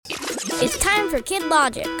It's time for Kid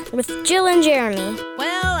Logic with Jill and Jeremy.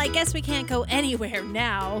 Well, I guess we can't go anywhere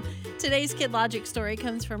now. Today's Kid Logic story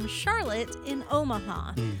comes from Charlotte in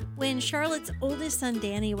Omaha. When Charlotte's oldest son,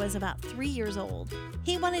 Danny, was about 3 years old,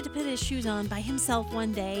 he wanted to put his shoes on by himself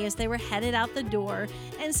one day as they were headed out the door.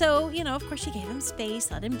 And so, of course, she gave him space,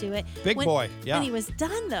 let him do it. Big boy, yeah. When he was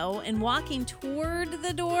done, though, and walking toward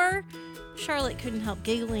the door, Charlotte couldn't help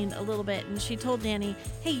giggling a little bit, and she told Danny,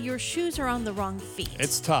 hey, your shoes are on the wrong feet.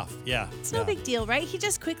 It's tough, yeah. It's no big deal, right? He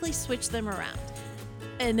just quickly switched them around.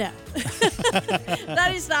 No,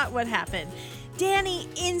 that is not what happened. Danny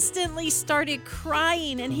instantly started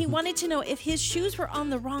crying, and he wanted to know if his shoes were on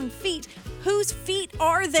the wrong feet. Whose feet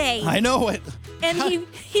are they? I know it. And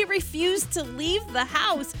he refused to leave the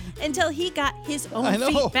house until he got his own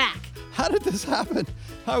feet back. How did this happen?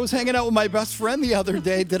 I was hanging out with my best friend the other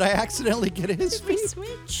day. Did I accidentally get his feet?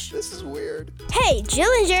 Switch. This is weird. Hey,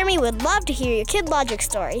 Jill and Jeremy would love to hear your Kid Logic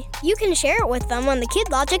story. You can share it with them on the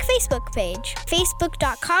Kid Logic Facebook page,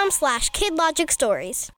 facebook.com/KidLogicStories.